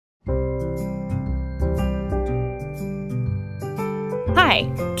Hi,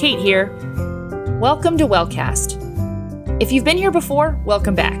 Kate here. Welcome to WellCast. If you've been here before,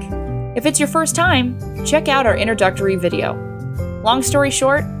 welcome back. If it's your first time, check out our introductory video. Long story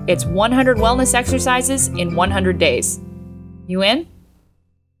short, it's 100 wellness exercises in 100 days. You in?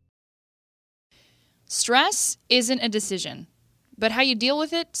 Stress isn't a decision, but how you deal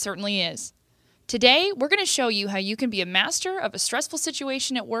with it certainly is. Today, we're going to show you how you can be a master of a stressful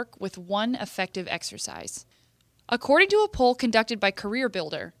situation at work with one effective exercise. According to a poll conducted by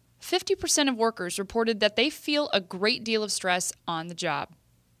CareerBuilder, 50% of workers reported that they feel a great deal of stress on the job.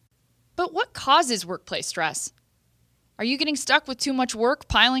 But what causes workplace stress? Are you getting stuck with too much work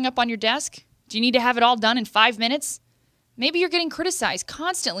piling up on your desk? Do you need to have it all done in 5 minutes? Maybe you're getting criticized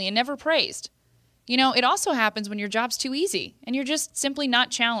constantly and never praised. You know, it also happens when your job's too easy and you're just simply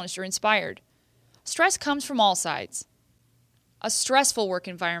not challenged or inspired. Stress comes from all sides. A stressful work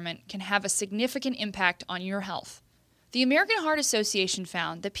environment can have a significant impact on your health. The American Heart Association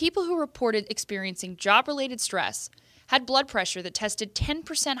found that people who reported experiencing job-related stress had blood pressure that tested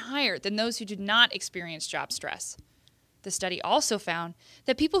 10% higher than those who did not experience job stress. The study also found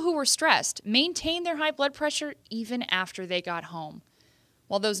that people who were stressed maintained their high blood pressure even after they got home,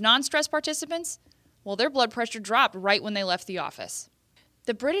 while those non-stress participants, well, their blood pressure dropped right when they left the office.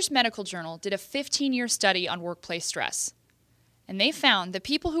 The British Medical Journal did a 15-year study on workplace stress, and they found that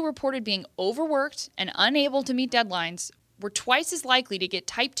people who reported being overworked and unable to meet deadlines were twice as likely to get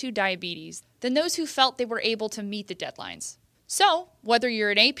type 2 diabetes than those who felt they were able to meet the deadlines. So, whether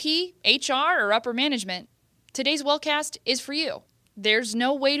you're an AP, HR, or upper management, today's WellCast is for you. There's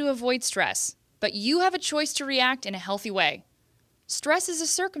no way to avoid stress, but you have a choice to react in a healthy way. Stress is a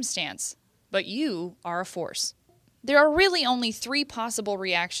circumstance, but you are a force. There are really only 3 possible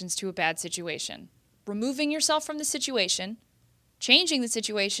reactions to a bad situation: removing yourself from the situation, changing the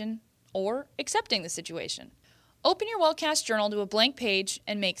situation, or accepting the situation. Open your WellCast journal to a blank page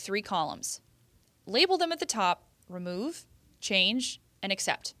and make 3 columns. Label them at the top: remove, change, and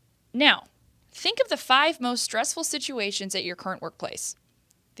accept. Now, think of the 5 most stressful situations at your current workplace.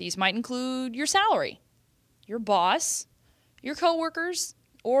 These might include your salary, your boss, your coworkers,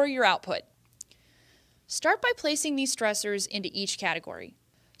 or your output. Start by placing these stressors into each category.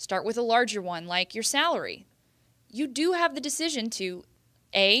 Start with a larger one, like your salary. You do have the decision to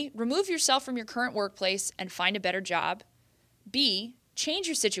A, remove yourself from your current workplace and find a better job, B, change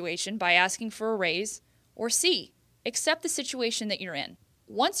your situation by asking for a raise, or C, accept the situation that you're in.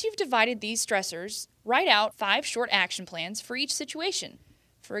 Once you've divided these stressors, write out 5 short action plans for each situation.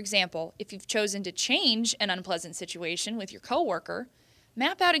 For example, if you've chosen to change an unpleasant situation with your coworker,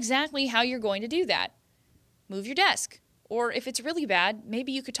 map out exactly how you're going to do that. Move your desk, or if it's really bad,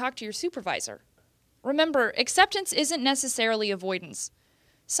 maybe you could talk to your supervisor. Remember, acceptance isn't necessarily avoidance.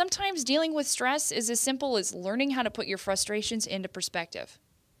 Sometimes dealing with stress is as simple as learning how to put your frustrations into perspective.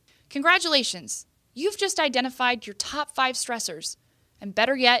 Congratulations! You've just identified your top 5 stressors, and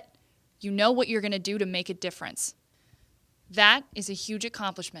better yet, you know what you're going to do to make a difference. That is a huge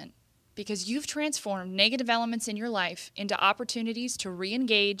accomplishment because you've transformed negative elements in your life into opportunities to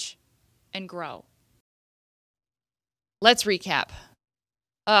re-engage and grow. Let's recap.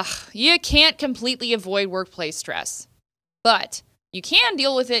 You can't completely avoid workplace stress, but you can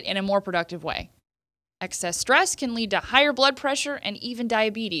deal with it in a more productive way. Excess stress can lead to higher blood pressure and even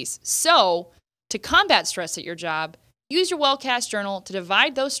diabetes. So, to combat stress at your job, use your WellCast journal to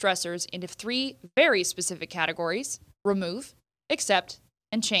divide those stressors into 3 very specific categories: remove, accept,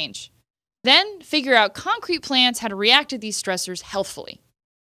 and change. Then, figure out concrete plans how to react to these stressors healthfully.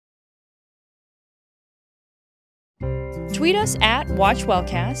 Tweet us at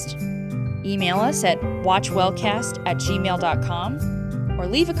WatchWellCast, email us at watchwellcast@gmail.com, or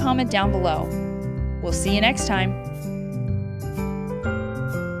leave a comment down below. We'll see you next time.